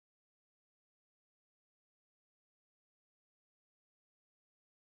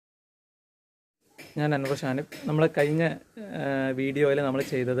ഞാൻ അൻവർ ഷാനിബ്. നമ്മൾ കഴിഞ്ഞ വീഡിയോയിൽ നമ്മൾ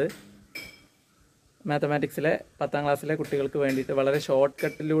ചെയ്തത് മാത്തമാറ്റിക്സിലെ 10ാം ക്ലാസ്സിലെ കുട്ടികൾക്ക് വേണ്ടിയിട്ട് വളരെ ഷോർട്ട്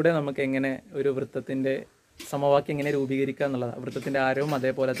കട്ടിലൂടെ നമുക്ക് എങ്ങനെ ഒരു വൃത്തത്തിൻ്റെ സമവാക്യം എങ്ങനെ രൂപീകരിക്കുക എന്നുള്ളതാണ്. വൃത്തത്തിൻ്റെ ആരവും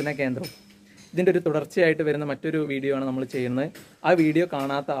അതേപോലെ തന്നെ കേന്ദ്രവും. ഇതിൻ്റെ ഒരു തുടർച്ചയായിട്ട് വരുന്ന മറ്റൊരു വീഡിയോ ആണ് നമ്മൾ ചെയ്യുന്നത്. ആ വീഡിയോ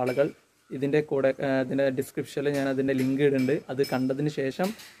കാണാത്ത ആളുകൾ ഇതിൻ്റെ ഡിസ്ക്രിപ്ഷനിൽ ഞാൻ അതിൻ്റെ ലിങ്ക് ഇടുന്നുണ്ട്. അത് കണ്ടതിന് ശേഷം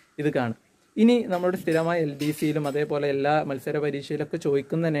ഇത് കാണും. ഇനി നമ്മുടെ സ്ഥിരമായ LDCയിലും അതേപോലെ എല്ലാ മത്സര പരീക്ഷയിലൊക്കെ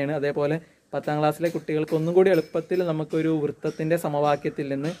ചോദിക്കുന്ന തന്നെയാണ്. അതേപോലെ 10ാം ക്ലാസ്സിലെ കുട്ടികൾക്ക് ഒന്നും കൂടി എളുപ്പത്തിൽ നമുക്കൊരു വൃത്തത്തിൻ്റെ സമവാക്യത്തിൽ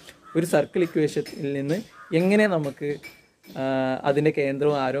നിന്ന് ഒരു സർക്കിൾ ഇക്വേഷനിൽ നിന്ന് എങ്ങനെ നമുക്ക് അതിൻ്റെ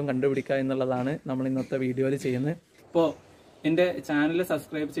കേന്ദ്രവും ആരവും കണ്ടുപിടിക്കുക എന്നുള്ളതാണ് നമ്മൾ ഇന്നത്തെ വീഡിയോയിൽ ചെയ്യുന്നത്. ഇപ്പോൾ എൻ്റെ ചാനൽ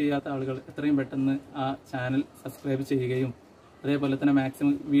സബ്സ്ക്രൈബ് ചെയ്യാത്ത ആളുകൾ എത്രയും പെട്ടെന്ന് ആ ചാനൽ സബ്സ്ക്രൈബ് ചെയ്യുകയും അതേപോലെ തന്നെ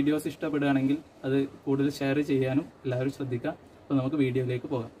മാക്സിമം വീഡിയോസ് ഇഷ്ടപ്പെടുകയാണെങ്കിൽ അത് കൂടുതൽ ഷെയർ ചെയ്യാനും എല്ലാവരും ശ്രദ്ധിക്കുക. അപ്പോൾ നമുക്ക് വീഡിയോയിലേക്ക്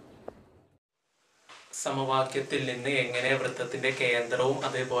പോകാം. സമവാക്യത്തിൽ നിന്ന് എങ്ങനെ വൃത്തത്തിന്റെ കേന്ദ്രവും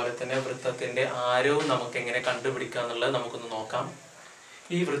അതേപോലെ തന്നെ വൃത്തത്തിന്റെ ആരവും നമുക്ക് എങ്ങനെ കണ്ടുപിടിക്കുക എന്നുള്ളത് നമുക്കൊന്ന് നോക്കാം.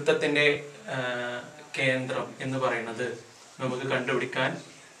 ഈ വൃത്തത്തിന്റെ കേന്ദ്രം എന്ന് പറയുന്നത് നമുക്ക് കണ്ടുപിടിക്കാൻ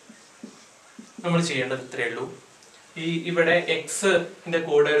നമ്മൾ ചെയ്യേണ്ടത് ഇത്രയേ ഉള്ളൂ. ഇവിടെ എക്സിന്റെ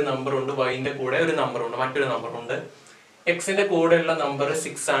കൂടെ ഒരു നമ്പർ ഉണ്ട്, വൈന്റെ കൂടെ ഒരു നമ്പർ ഉണ്ട്, മറ്റൊരു നമ്പർ ഉണ്ട്. എക്സിന്റെ കൂടെയുള്ള നമ്പർ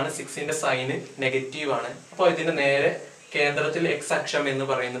 6 ആണ്. 6ന്റെ സൈന് നെഗറ്റീവ് ആണ്. അപ്പോൾ ഇതിന്റെ നേരെ കേന്ദ്രത്തിൽ എക്സ് അക്ഷം എന്ന്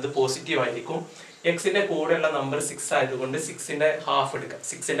പറയുന്നത് പോസിറ്റീവ് ആയിരിക്കും. എക്സിന്റെ കൂടെയുള്ള നമ്പർ 6 ആയതുകൊണ്ട് 6ന്റെ ഹാഫ് എടുക്കാം.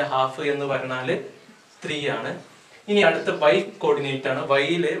 6ന്റെ ഹാഫ് എന്ന് പറഞ്ഞാൽ 3 ആണ്. ഇനി അടുത്ത വൈ കോർഡിനേറ്റ് ആണ്.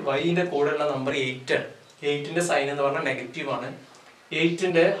 വൈന്റെ കൂടെയുള്ള നമ്പർ 8 ആണ്. 8ന്റെ സൈൻ എന്ന് പറഞ്ഞാൽ നെഗറ്റീവ് ആണ്.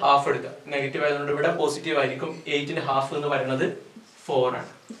 8ന്റെ ഹാഫ് എടുക്കാം. നെഗറ്റീവ് ആയതുകൊണ്ട് ഇവിടെ പോസിറ്റീവ് ആയിരിക്കും. 8ന്റെ ഹാഫ് എന്ന് പറയുന്നത് 4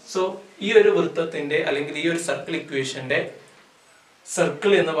 ആണ്. സോ ഈ ഒരു വൃത്തത്തിന്റെ അല്ലെങ്കിൽ ഈ ഒരു സർക്കിൾ ഇക്വേഷന്റെ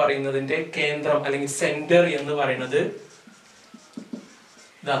സർക്കിൾ എന്ന് പറയുന്നതിന്റെ കേന്ദ്രം അല്ലെങ്കിൽ സെന്റർ എന്ന് പറയുന്നത്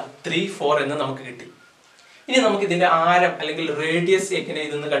 3, 4 എന്ന് നമുക്ക് കിട്ടി. ഇനി നമുക്ക് ഇതിന്റെ ആരം അല്ലെങ്കിൽ റേഡിയസ് എങ്ങനെ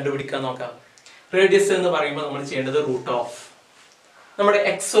ഇതെന്ന് കണ്ടുപിടിക്കാൻ നോക്കാം. റേഡിയസ് എന്ന് പറയുമ്പോൾ നമ്മൾ ചെയ്യേണ്ടത് √. നമ്മുടെ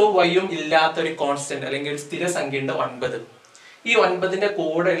എക്സോ വൈയും ഇല്ലാത്ത ഒരു കോൺസ്റ്റന്റ് അല്ലെങ്കിൽ ഒരു സ്ഥിര സംഖ്യ ഉണ്ട് 9. ഈ 9ന്റെ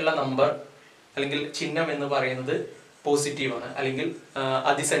കൂടെയുള്ള നമ്പർ അല്ലെങ്കിൽ ചിഹ്നം എന്ന് പറയുന്നത് പോസിറ്റീവ് ആണ് അല്ലെങ്കിൽ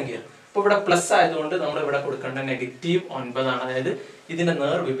അതിസംഖ്യ. അപ്പൊ ഇവിടെ പ്ലസ് ആയതുകൊണ്ട് നമ്മൾ ഇവിടെ കൊടുക്കേണ്ട -9 ആണ്. അതായത് ഇതിന്റെ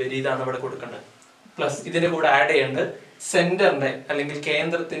നേർ വിപരീതമാണ് ഇവിടെ കൊടുക്കേണ്ടത്. പ്ലസ് ഇതിന്റെ കൂടെ ആഡ് ചെയ്യേണ്ടത് സെന്ററിന്റെ അല്ലെങ്കിൽ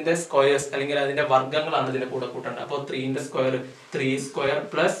കേന്ദ്രത്തിന്റെ സ്ക്വയേഴ്സ് അല്ലെങ്കിൽ അതിന്റെ വർഗ്ഗങ്ങളാണ് ഇതിന്റെ കൂടെ കൂട്ടേണ്ടത്. അപ്പോൾ 3ന്റെ സ്ക്വയർ 3²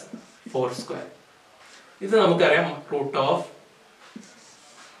 പ്ലസ് 4². ഇത് നമുക്കറിയാം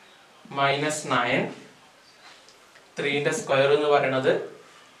 √-9. 3ന്റെ സ്ക്വയർ എന്ന് പറയുന്നത്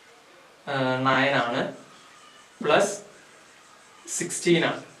 9 ആണ് പ്ലസ് 16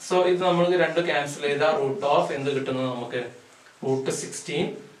 ആണ്. സോ ഇത് നമ്മൾ രണ്ട് ക്യാൻസൽ ചെയ്താൽ √. എന്ത് കിട്ടുന്നത് നമുക്ക് √16.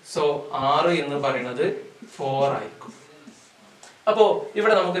 സോ 6 എന്ന് പറയുന്നത് 4 ആയിരിക്കും. അപ്പോ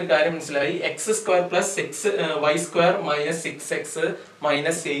ഇവിടെ നമുക്കൊരു കാര്യം മനസ്സിലായി. x² plus y² minus 6x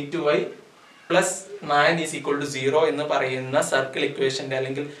minus 8y plus 9 is equal to 0 എന്ന് പറയുന്ന സർക്കിൾ ഇക്വേഷന്റെ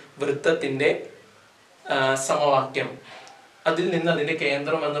അല്ലെങ്കിൽ വൃത്തത്തിന്റെ സമവാക്യം, അതിൽ നിന്ന് അതിന്റെ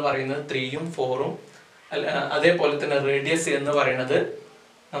കേന്ദ്രം എന്ന് പറയുന്നത് 3ഉം 4ഉം അതേപോലെ തന്നെ റേഡിയസ് എന്ന് പറയുന്നത്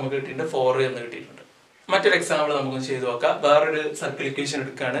നമുക്ക് കിട്ടിയിട്ടുണ്ട് 4 എന്ന് കിട്ടിയിട്ടുണ്ട്. മറ്റൊരു എക്സാമ്പിൾ നമുക്ക് ചെയ്തു നോക്കാം. വേറൊരു സർക്കിൾ ഇക്വേഷൻ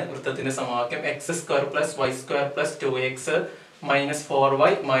എടുക്കുകയാണ്. വൃത്തത്തിന്റെ സമവാക്യം x² plus y² plus 2x minus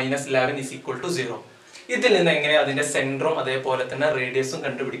 4y minus 11 is equal to 0. ഇതിൽ നിന്ന് എങ്ങനെ അതിന്റെ സെന്ററും അതേപോലെ തന്നെ റേഡിയസും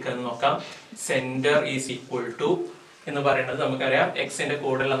കണ്ടുപിടിക്കാമെന്ന് നോക്കാം. സെന്റർ ഈസ് ഈക്വൽ ടു എന്ന് പറയുന്നത് നമുക്കറിയാം. എക്സിന്റെ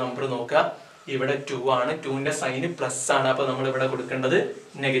കൂടെയുള്ള നമ്പർ നോക്കുക. ഇവിടെ 2 ആണ്. 2ന്റെ സൈന് പ്ലസ് ആണ്. അപ്പൊ നമ്മൾ ഇവിടെ കൊടുക്കേണ്ടത്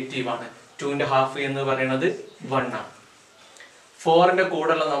നെഗറ്റീവ് ആണ്. 2ന്റെ ഹാഫ് എന്ന് പറയുന്നത് 1 ആണ്. 4ന്റെ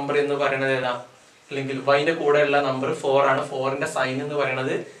കൂടെയുള്ള നമ്പർ എന്ന് പറയുന്നത് ഏതാ? അല്ലെങ്കിൽ വൈന്റെ കൂടെയുള്ള നമ്പർ 4 ആണ്. 4ന്റെ സൈൻ എന്ന്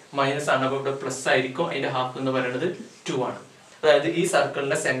പറയുന്നത് മൈനസ് ആണ്. അപ്പൊ ഇവിടെ പ്ലസ് ആയിരിക്കും. അതിന്റെ ഹാഫ് എന്ന് പറയുന്നത് 2 ആണ്. അതായത് ഈ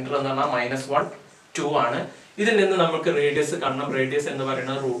സർക്കിളിന്റെ സെന്റർ എന്ന് പറഞ്ഞാൽ -1, 2 ആണ്. ഇതിൽ നിന്ന് നമുക്ക് റേഡിയസ് കാണണം. റേഡിയസ് എന്ന്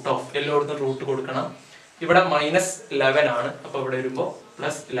പറയുന്നത് √. എല്ലായിടത്തും റൂട്ട് കൊടുക്കണം. ഇവിടെ -11 ആണ്. അപ്പൊ ഇവിടെ വരുമ്പോ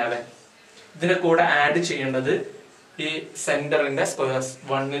 +11. ഇതിന്റെ കൂടെ ആഡ് ചെയ്യേണ്ടത് ഈ സെന്ററിന്റെ squares.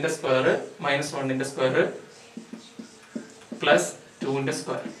 1ന്റെ square -1ന്റെ square plus 2ന്റെ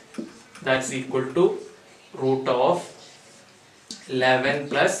square. That's equal to √11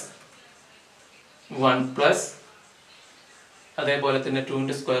 plus 1 plus അതേപോലെ തന്നെ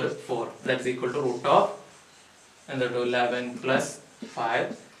 2ന്റെ square 4. That's equal to √11 plus 5.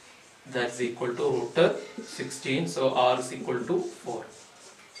 That's equal to √16. So r is equal to 4.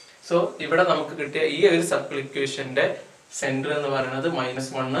 So ഇവിടെ നമുക്ക് കിട്ടിയ ഈ ഒരു സർക്കിൾ ഇക്വേഷന്റെ സെന്റർ എന്ന് പറയുന്നത്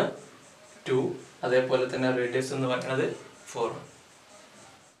 -1, 2 അതേപോലെ തന്നെ റേഡിയസ് എന്ന് പറയുന്നത് 4.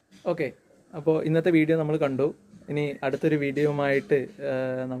 ഓക്കെ, അപ്പോൾ ഇന്നത്തെ വീഡിയോ നമ്മൾ കണ്ടു. ഇനി അടുത്തൊരു വീഡിയോയുമായിട്ട്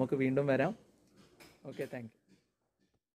നമുക്ക് വീണ്ടും വരാം. Okay, thank you.